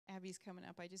Abby's coming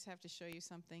up, I just have to show you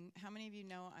something. How many of you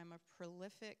know I'm a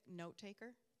prolific note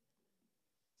taker?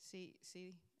 See,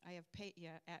 I have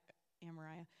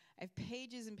Amariah. I have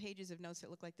pages and pages of notes that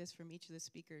look like this from each of the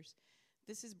speakers.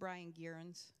 This is Brian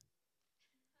Guerin's.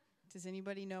 Does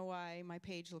anybody know why my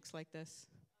page looks like this?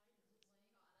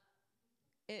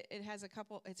 It has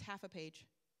it's half a page.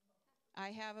 I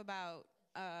have about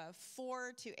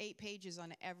 4 to 8 pages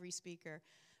on every speaker.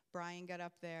 Brian got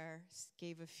up there,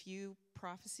 gave a few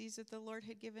prophecies that the Lord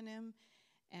had given him,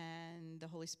 and the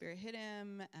Holy Spirit hit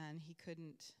him, and he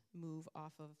couldn't move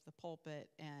off of the pulpit,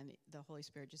 and the Holy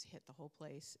Spirit just hit the whole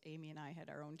place. Amy and I had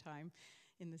our own time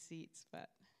in the seats, but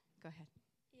go ahead.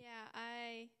 Yeah,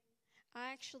 I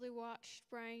actually watched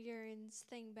Brian Guerin's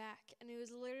thing back, and it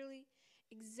was literally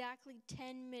exactly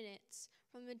 10 minutes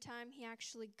from the time he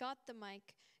actually got the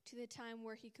mic to the time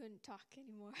where he couldn't talk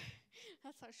anymore.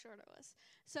 That's how short it was.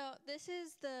 So this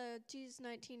is the Jesus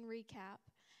 19 recap,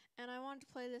 and I wanted to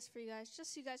play this for you guys,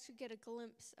 just so you guys could get a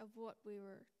glimpse of what we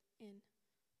were in.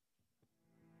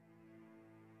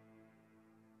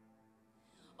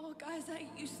 Oh, guys, I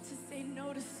used to say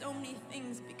no to so many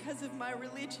things because of my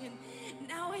religion.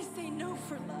 Now I say no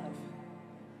for love.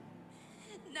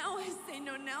 Now I say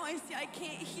no. Now I say I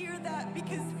can't hear that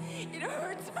because it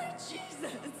hurts my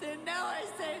Jesus. And now I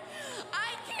say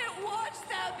I can't watch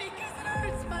that because it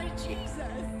hurts my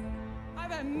Jesus.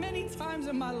 I've had many times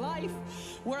in my life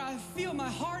where I feel my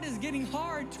heart is getting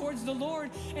hard towards the Lord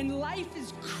and life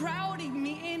is crowding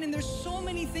me in and there's so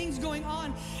many things going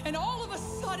on. And all of a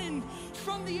sudden,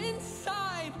 from the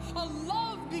inside, a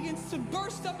love begins to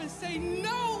burst up and say,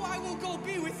 no, I will go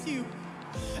be with you.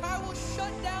 I will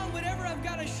shut down whatever I've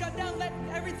got to shut down. Let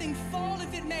everything fall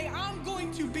if it may. I'm going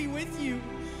to be with you.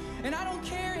 And I don't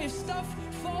care if stuff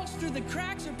falls through the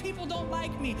cracks or people don't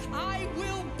like me. I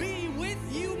will be with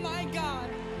you, my God.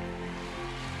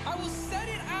 I will set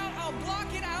it out. I'll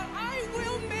block it out. I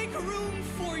will make room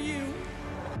for you.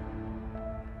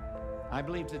 I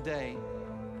believe today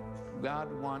God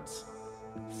wants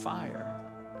fire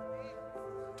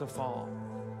to fall,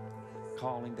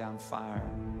 calling down fire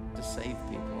to save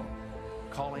people,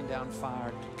 calling down fire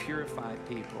to purify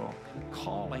people,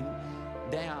 calling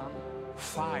down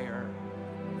fire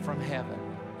from heaven.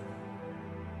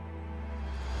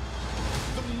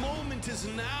 The moment is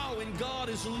now, and God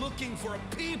is looking for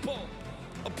a people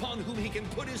upon whom he can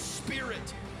put his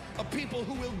spirit, a people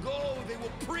who will go, they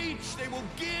will preach, they will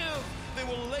give, they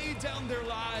will lay down their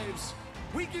lives.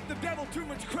 We give the devil too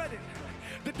much credit.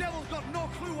 The devil's got no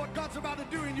clue what God's about to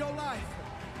do in your life.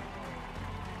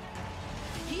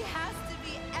 He has to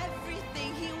be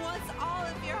everything. He wants all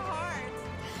of your heart.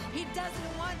 He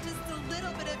doesn't want just a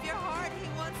little bit of your heart. He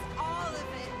wants all of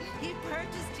it. He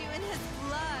purchased you in his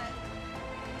blood.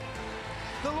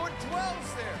 The Lord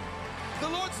dwells there. The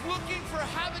Lord's looking for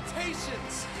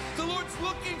habitations. The Lord's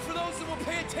looking for those that will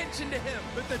pay attention to him.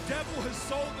 But the devil has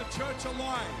sold the church a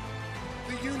lie,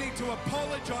 that you need to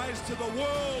apologize to the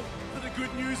world for the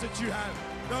good news that you have.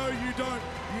 No, you don't.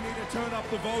 You need to turn up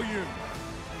the volume.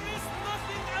 There is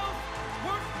nothing else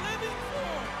worth living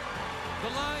for.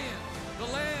 The lion, the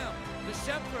lamb, the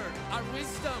shepherd, our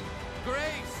wisdom,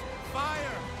 grace,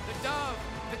 fire, the dove,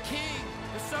 the king,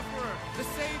 the sufferer, the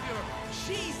savior.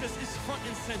 Jesus is front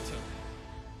and center.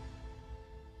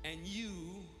 And you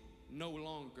no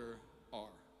longer are.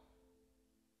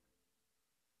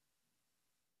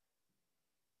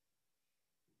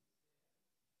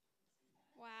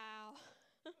 Wow.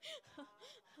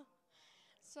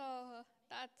 So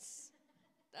that's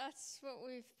what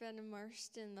we've been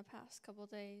immersed in the past couple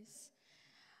days.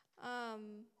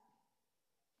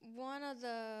 One of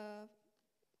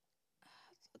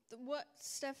what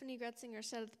Stephanie Gretzinger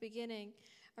said at the beginning,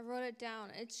 I wrote it down.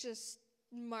 It's just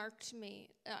marked me.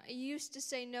 I used to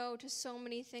say no to so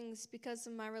many things because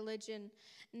of my religion.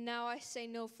 Now I say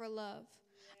no for love.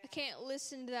 I can't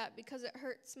listen to that because it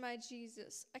hurts my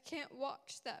Jesus. I can't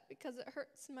watch that because it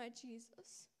hurts my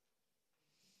Jesus.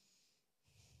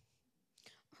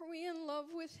 Are we in love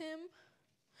with him?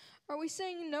 Are we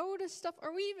saying no to stuff?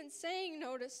 Are we even saying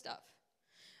no to stuff?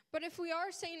 But if we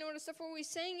are saying no to stuff, are we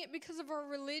saying it because of our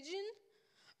religion?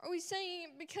 Are we saying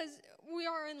it because we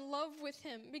are in love with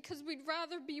him, because we'd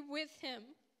rather be with him?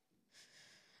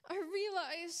 I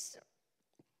realized,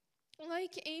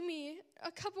 like Amy,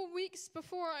 a couple weeks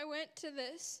before I went to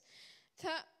this,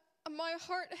 that my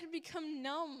heart had become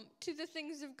numb to the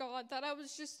things of God, that I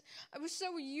was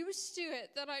so used to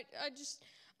it that I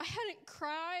hadn't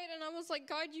cried, and I was like,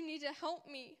 God, you need to help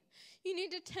me. You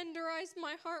need to tenderize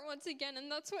my heart once again,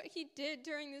 and that's what he did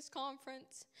during this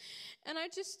conference. And I'm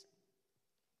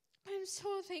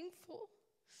so thankful.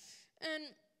 And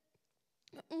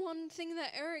One thing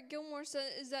that Eric Gilmour said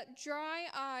is that dry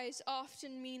eyes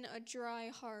often mean a dry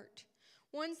heart.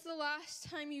 When's the last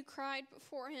time you cried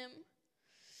before him?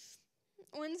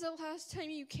 When's the last time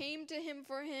you came to him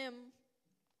for him?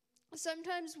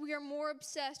 Sometimes we are more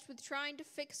obsessed with trying to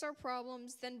fix our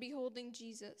problems than beholding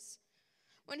Jesus,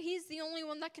 when he's the only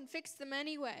one that can fix them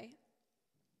anyway.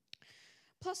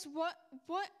 Plus,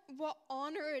 what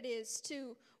honor it is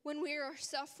to, when we are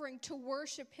suffering, to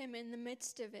worship him in the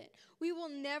midst of it. We will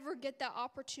never get that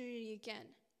opportunity again.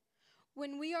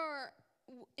 When we are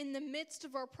in the midst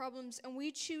of our problems and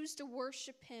we choose to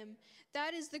worship him,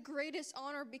 that is the greatest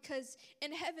honor, because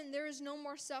in heaven there is no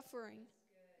more suffering.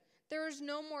 There is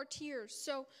no more tears.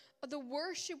 So the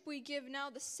worship we give now,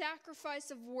 the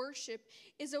sacrifice of worship,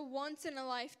 is a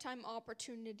once-in-a-lifetime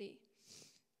opportunity.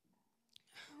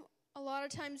 A lot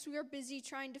of times we are busy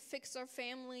trying to fix our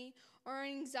family, our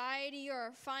anxiety, or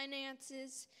our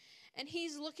finances. And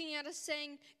he's looking at us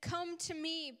saying, come to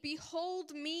me,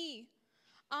 behold me.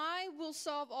 I will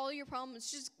solve all your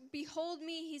problems. Just behold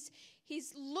me.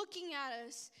 He's looking at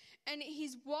us, and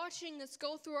he's watching us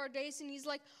go through our days, and he's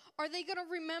like, are they going to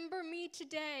remember me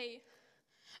today?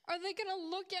 Are they going to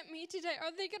look at me today?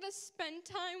 Are they going to spend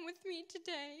time with me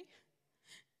today?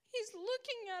 He's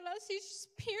looking at us. He's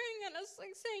just peering at us,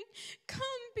 like saying,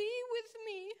 come be with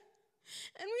me.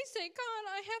 And we say, God,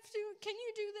 can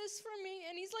you do this for me?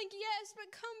 And he's like, yes,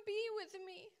 but come be with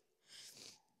me.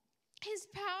 His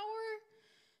power,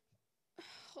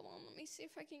 hold on, let me see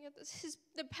if I can get this.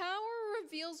 The power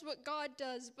reveals what God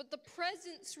does, but the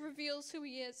presence reveals who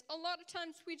he is. A lot of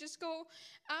times we just go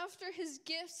after his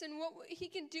gifts and what he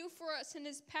can do for us and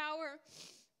his power.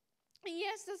 And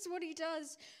yes, that's what he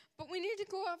does. But we need to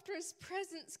go after his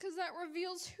presence, because that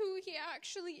reveals who he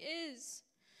actually is.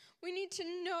 We need to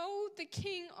know the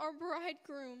King, our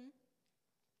bridegroom.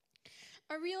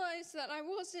 I realized that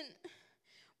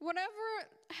whatever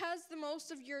has the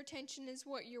most of your attention is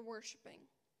what you're worshiping.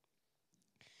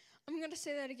 I'm going to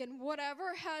say that again.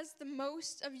 Whatever has the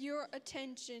most of your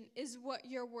attention is what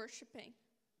you're worshiping.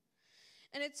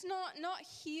 And it's not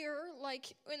here,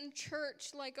 like in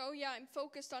church, like, oh yeah, I'm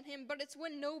focused on him, but it's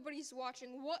when nobody's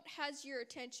watching. What has your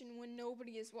attention when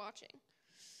nobody is watching?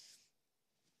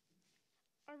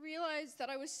 I realized that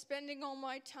I was spending all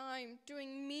my time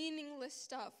doing meaningless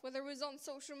stuff, whether it was on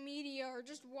social media or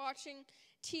just watching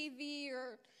TV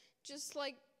or just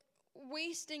like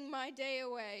wasting my day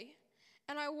away.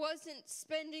 And I wasn't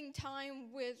spending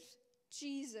time with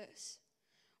Jesus,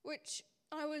 which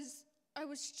I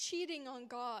was cheating on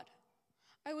God.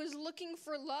 I was looking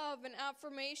for love and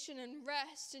affirmation and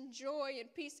rest and joy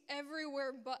and peace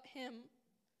everywhere but him.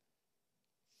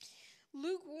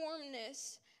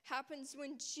 Lukewarmness happens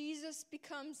when Jesus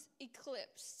becomes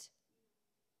eclipsed.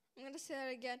 I'm going to say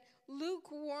that again.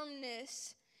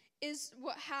 Lukewarmness is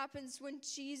what happens when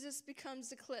Jesus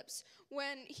becomes eclipsed,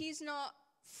 when he's not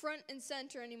front and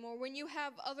center anymore, when you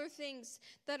have other things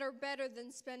that are better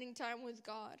than spending time with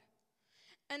God.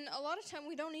 And a lot of time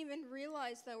we don't even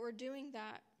realize that we're doing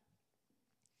that.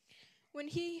 When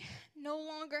he no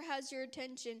longer has your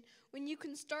attention, when you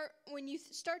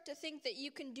start to think that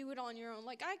you can do it on your own,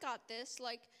 like, I got this,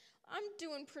 like, I'm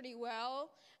doing pretty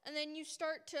well, and then you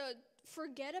start to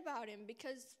forget about him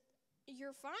because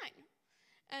you're fine.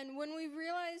 And when we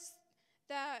realize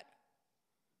that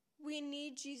we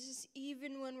need Jesus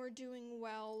even when we're doing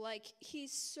well, like,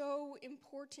 he's so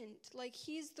important, like,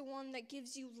 he's the one that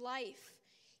gives you life.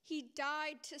 He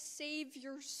died to save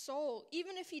your soul.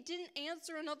 Even if he didn't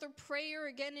answer another prayer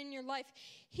again in your life,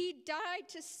 he died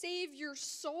to save your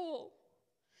soul.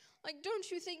 Like, don't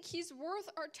you think he's worth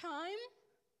our time?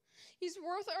 He's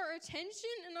worth our attention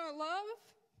and our love?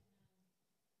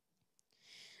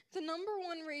 The number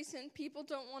one reason people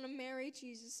don't want to marry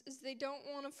Jesus is they don't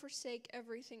want to forsake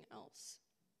everything else.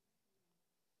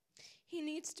 He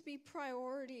needs to be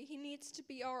priority. He needs to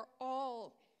be our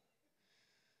all.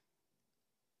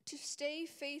 To stay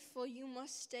faithful, you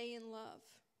must stay in love.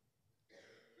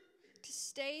 To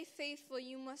stay faithful,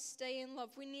 you must stay in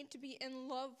love. We need to be in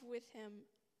love with him.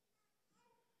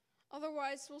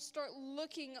 Otherwise, we'll start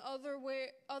looking other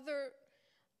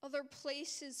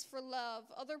places for love,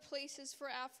 other places for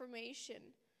affirmation.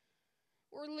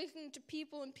 We're looking to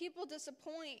people, and people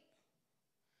disappoint.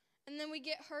 And then we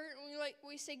get hurt, and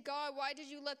we say, God, why did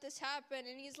you let this happen?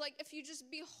 And he's like, if you just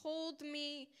behold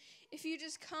me, if you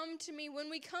just come to me. When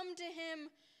we come to him,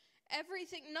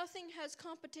 nothing has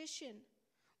competition.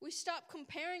 We stop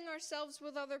comparing ourselves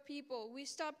with other people. We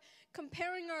stop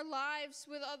comparing our lives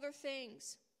with other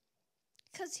things,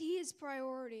 because he is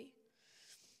priority.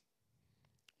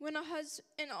 When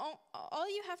all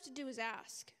you have to do is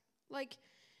ask. Like,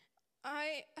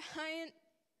 I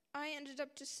I ended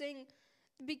up just saying,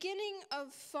 the beginning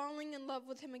of falling in love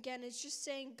with him again is just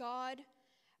saying, God,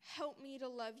 help me to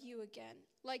love you again.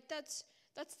 Like, that's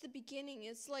the beginning.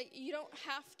 It's like, you don't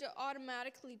have to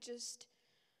automatically just,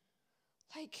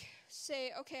 like,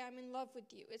 say, okay, I'm in love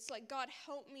with you. It's like, God,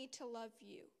 help me to love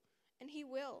you. And he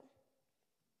will.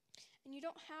 And you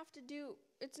don't have to do,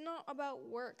 it's not about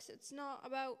works. It's not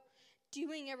about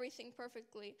doing everything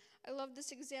perfectly. I love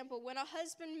this example. When a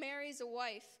husband marries a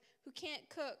wife who can't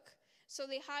cook, so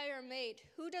they hire a maid,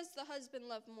 who does the husband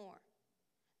love more?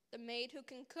 The maid who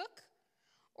can cook,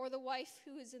 or the wife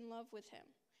who is in love with him?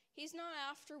 He's not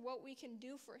after what we can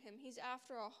do for him. He's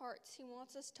after our hearts. He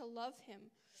wants us to love him.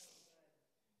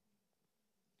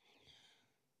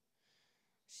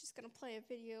 She's going to play a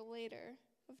video later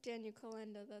of Daniel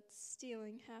Kalenda that's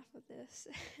stealing half of this.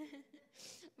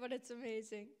 But it's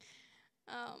amazing.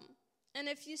 And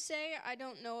if you say, I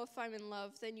don't know if I'm in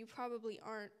love, then you probably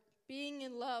aren't. Being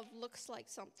in love looks like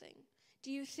something.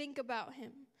 Do you think about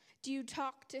him? Do you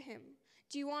talk to him?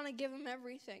 Do you want to give him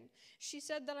everything? She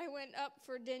said that I went up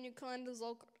for Daniel Kalenda's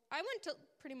altar. I went to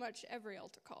pretty much every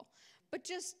altar call. But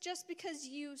just because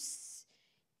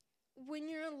when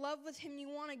you're in love with him, you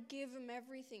want to give him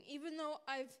everything. Even though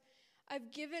I've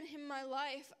given him my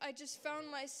life, I just found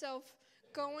myself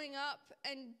going up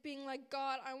and being like,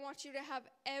 God, I want you to have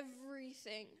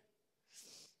everything.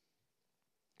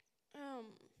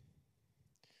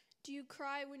 Do you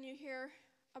cry when you hear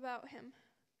about him?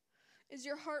 Is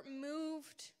your heart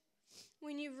moved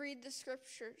when you read the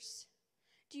scriptures?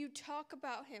 Do you talk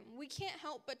about him? We can't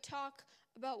help but talk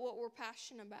about what we're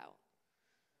passionate about.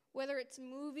 Whether it's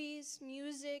movies,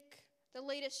 music, the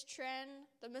latest trend,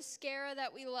 the mascara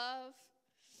that we love.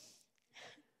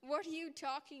 What are you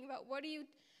talking about?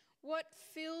 What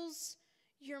fills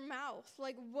your mouth?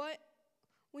 Like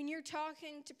when you're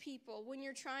talking to people, when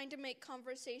you're trying to make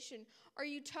conversation, are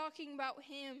you talking about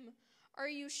him? Are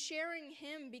you sharing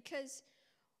him? Because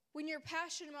when you're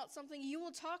passionate about something, you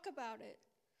will talk about it.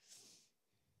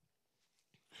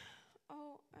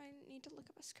 Oh, I need to look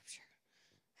up a scripture.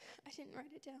 I didn't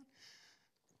write it down.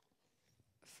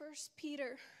 1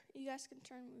 Peter. You guys can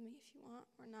turn with me if you want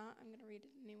or not. I'm going to read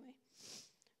it anyway.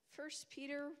 1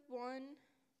 Peter 1.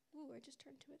 Ooh, I just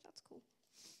turned to it. That's cool.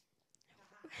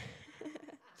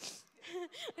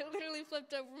 I literally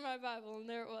flipped over my Bible, and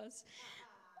there it was.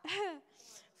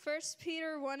 1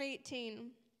 Peter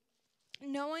 1:18.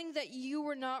 Knowing that you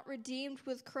were not redeemed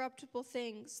with corruptible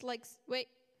things, 1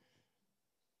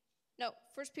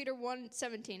 Peter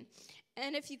 1:17.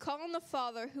 And if you call on the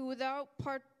Father, who without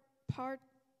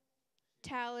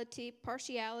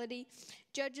partiality,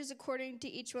 judges according to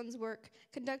each one's work,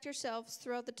 conduct yourselves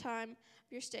throughout the time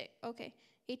of your stay. Okay,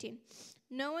 18.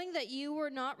 Knowing that you were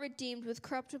not redeemed with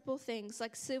corruptible things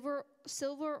like silver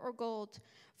or gold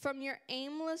from your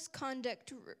aimless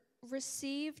conduct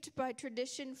received by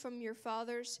tradition from your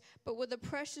fathers, but with the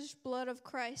precious blood of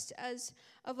Christ as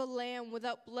of a lamb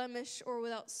without blemish or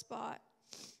without spot.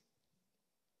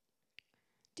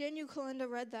 Daniel Kalenda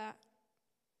read that,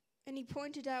 and he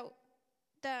pointed out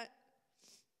that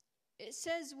it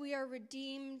says we are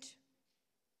redeemed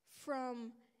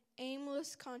from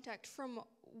aimless contact, from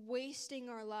wasting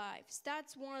our lives.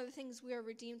 That's one of the things we are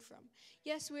redeemed from.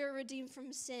 Yes, we are redeemed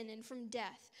from sin and from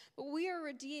death, but we are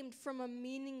redeemed from a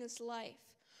meaningless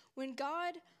life. When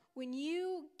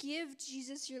you give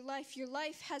Jesus your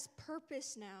life has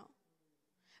purpose now.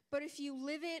 But if you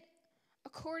live it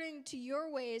according to your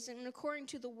ways and according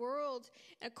to the world,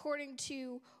 and according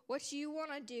to what you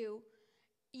want to do,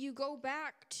 you go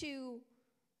back to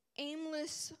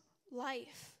aimless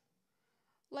life.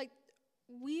 Like,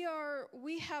 we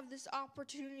have this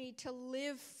opportunity to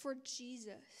live for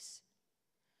Jesus.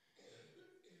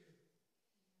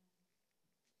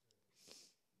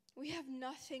 We have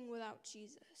nothing without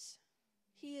Jesus.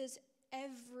 He is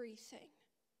everything.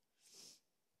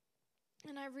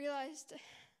 And I realized,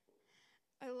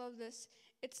 I love this.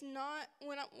 It's not,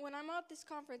 when I'm at this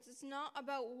conference, it's not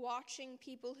about watching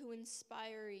people who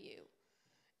inspire you.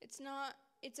 It's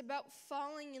about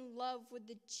falling in love with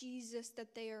the Jesus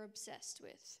that they are obsessed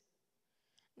with.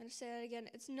 I'm going to say that again.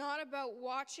 It's not about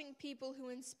watching people who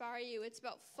inspire you. It's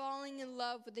about falling in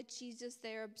love with the Jesus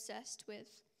they are obsessed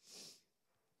with.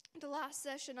 The last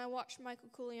session, I watched Michael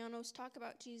Koulianos talk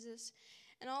about Jesus,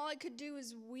 and all I could do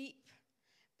is weep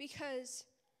because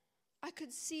I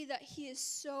could see that he is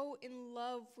so in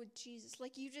love with Jesus.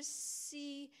 Like, you just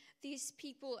see these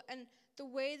people and the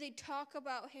way they talk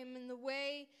about him and the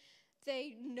way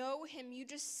they know him, you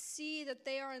just see that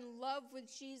they are in love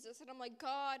with Jesus. And I'm like,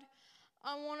 God,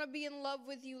 I want to be in love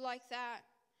with you like that.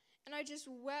 And I just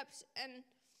wept, and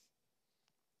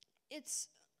it's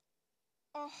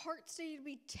our hearts need to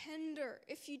be tender.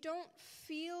 If you don't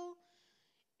feel,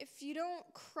 if you don't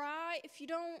cry, if you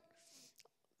don't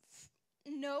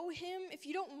know him, if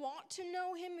you don't want to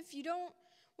know him, if you don't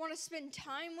want to spend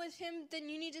time with him, then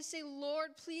you need to say, Lord,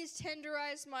 please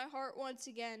tenderize my heart once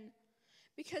again.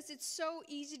 Because it's so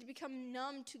easy to become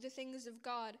numb to the things of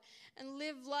God and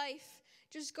live life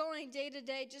just going day to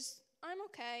day, just, I'm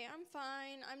okay, I'm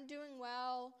fine, I'm doing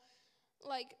well.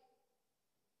 Like,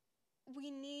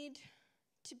 we need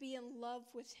to be in love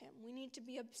with him. We need to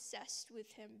be obsessed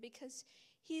with him because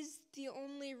he's the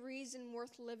only reason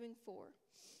worth living for.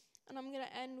 And I'm going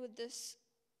to end with this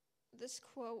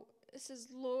quote. It says,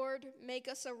 Lord, make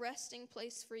us a resting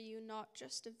place for you, not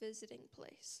just a visiting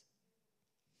place.